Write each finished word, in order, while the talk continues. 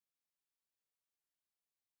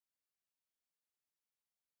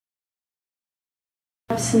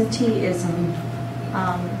Absenteeism.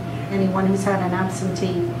 Anyone who's had an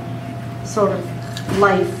absentee sort of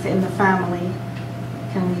life in the family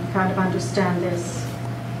can kind of understand this.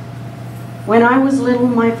 When I was little,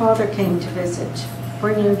 my father came to visit,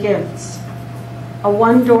 bringing gifts. A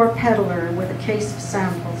one-door peddler with a case of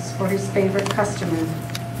samples for his favorite customer.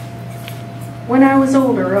 When I was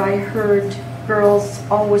older, I heard girls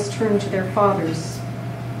always turn to their fathers.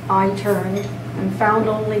 I turned and found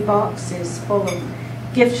only boxes full of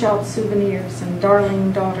gift shop souvenirs and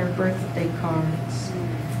darling daughter birthday cards.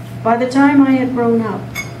 By the time I had grown up,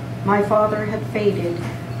 my father had faded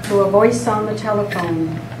to a voice on the telephone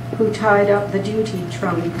who tied up the duty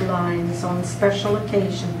trunk lines on special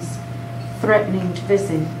occasions, threatening to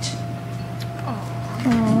visit.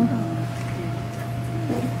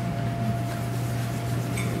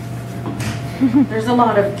 There's a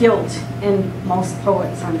lot of guilt in most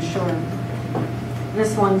poets, I'm sure.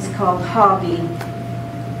 This one's called Hobby.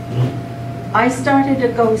 I started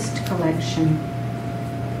a ghost collection,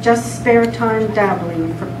 just spare time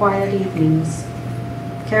dabbling for quiet evenings,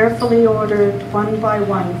 carefully ordered one by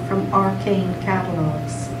one from arcane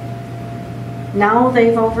catalogs. Now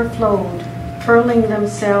they've overflowed, furling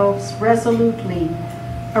themselves resolutely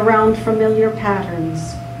around familiar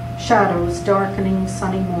patterns, shadows darkening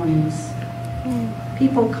sunny mornings.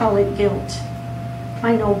 People call it guilt.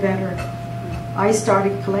 I know better. I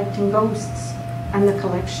started collecting ghosts, and the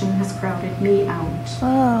collection has crowded me out.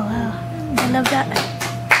 Oh, wow. I love that.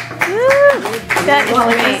 Woo! That is well,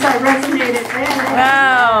 I great. guess I resonated there.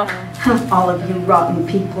 Wow. All of you rotten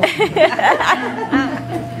people.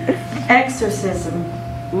 Exorcism.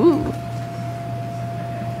 Ooh.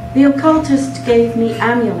 The occultist gave me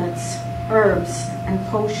amulets, herbs, and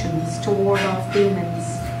potions to ward off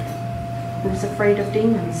demons. Who's afraid of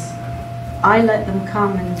demons? I let them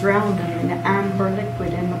come and drown them in amber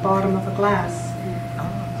liquid in the bottom of a glass.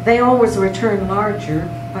 They always return larger,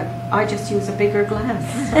 but I just use a bigger glass.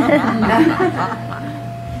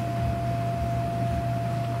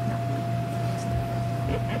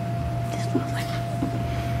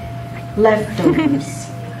 Leftovers.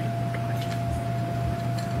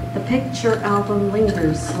 The picture album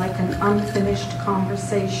lingers like an unfinished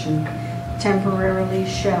conversation, temporarily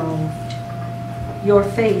shelved. Your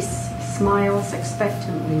face smiles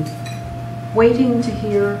expectantly, waiting to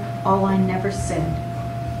hear all I never said.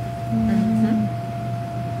 Mm-hmm.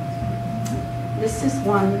 This is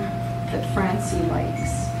one that Francie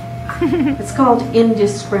likes. It's called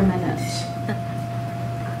Indiscriminate.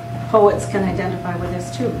 Poets can identify with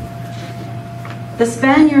this too. The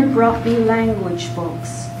Spaniard brought me language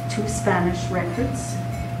books, 2 Spanish records,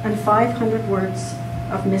 and 500 words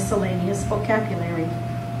of miscellaneous vocabulary.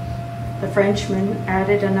 The Frenchman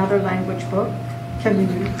added another language book,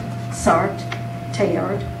 Camus, Sartre,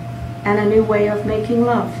 Teilhard, and a new way of making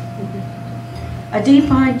love. A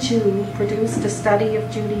deep-eyed Jew produced a study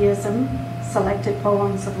of Judaism, selected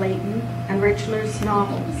poems of Leighton, and Richler's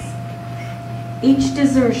novels. Each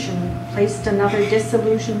desertion placed another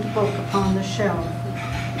disillusioned book upon the shelf.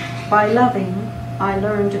 By loving, I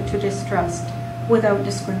learned to distrust without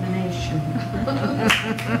discrimination.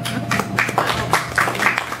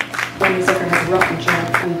 One who's ever had a rotten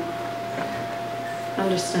job can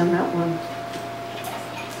understand that one.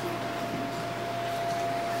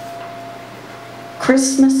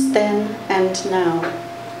 Christmas then and now.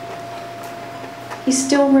 He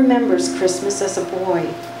still remembers Christmas as a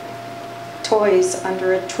boy. Toys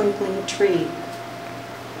under a twinkling tree.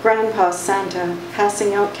 Grandpa Santa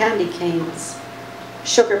passing out candy canes.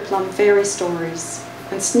 Sugar plum fairy stories.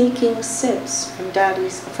 And sneaking sips from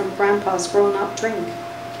Grandpa's grown-up drink.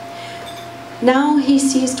 Now he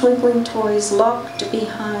sees twinkling toys locked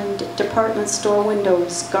behind department store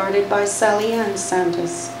windows guarded by Sally Ann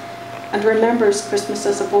Santas, and remembers Christmas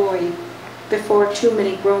as a boy before too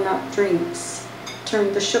many grown-up drinks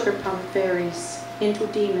turned the sugar plum fairies into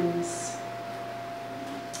demons.